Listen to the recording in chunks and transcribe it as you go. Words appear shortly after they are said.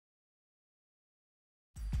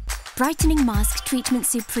Brightening Mask Treatment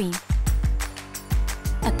Supreme.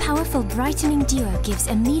 A powerful brightening duo gives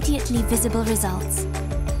immediately visible results.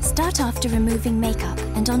 Start after removing makeup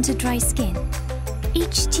and onto dry skin.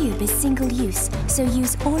 Each tube is single-use, so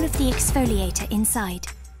use all of the exfoliator inside.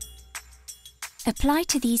 Apply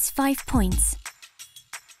to these 5 points.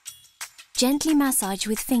 Gently massage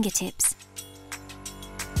with fingertips.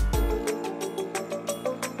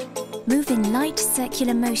 Move in light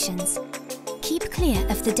circular motions. Keep clear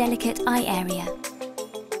of the delicate eye area.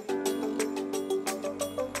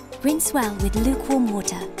 Rinse well with lukewarm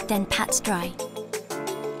water, then pat dry.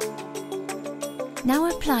 Now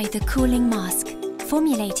apply the cooling mask,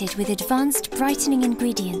 formulated with advanced brightening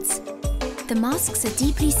ingredients. The masks are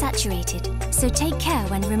deeply saturated, so take care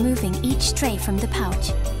when removing each tray from the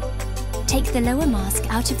pouch. Take the lower mask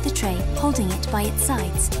out of the tray, holding it by its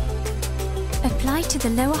sides. Apply to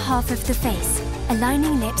the lower half of the face,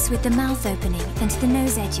 aligning lips with the mouth opening and the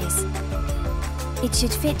nose edges. It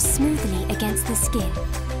should fit smoothly against the skin.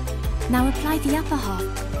 Now apply the upper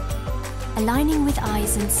half, aligning with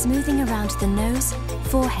eyes and smoothing around the nose,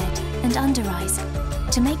 forehead and under eyes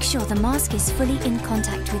to make sure the mask is fully in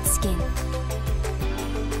contact with skin.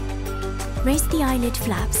 Raise the eyelid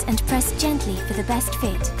flaps and press gently for the best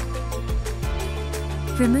fit.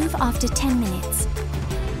 Remove after 10 minutes.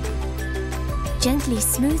 Gently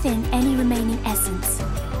smooth in any remaining essence.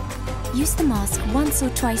 Use the mask once or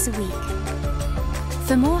twice a week.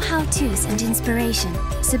 For more how-tos and inspiration,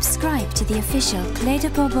 subscribe to the official Clé de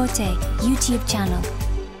Peau Beauté YouTube channel.